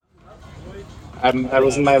I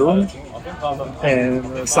was in my room,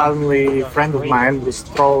 and suddenly a friend of mine was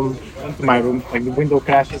thrown into my room. Like the window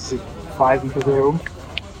crashes, it flies into the room,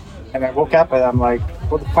 and I woke up and I'm like,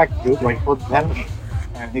 "What the fuck, dude? Like, what happened?"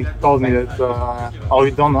 And he told me that, "Oh,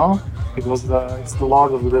 you don't know? It's the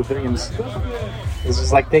Lord of the Dreams. It's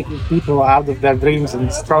just like taking people out of their dreams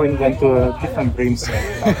and throwing them to different dreams,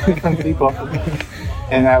 different people."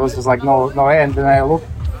 And I was just like, "No, no way!" And then I looked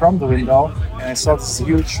from the window and I saw this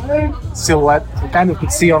huge silhouette. You kind of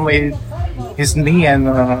could see only his knee, and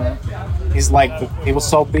he's like, he was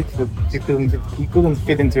so big that he couldn't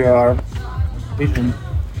fit into your vision.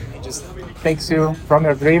 He just takes you from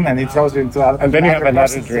your dream and he throws you into And then you have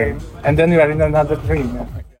another person's dream. and then you are in another dream. Yeah.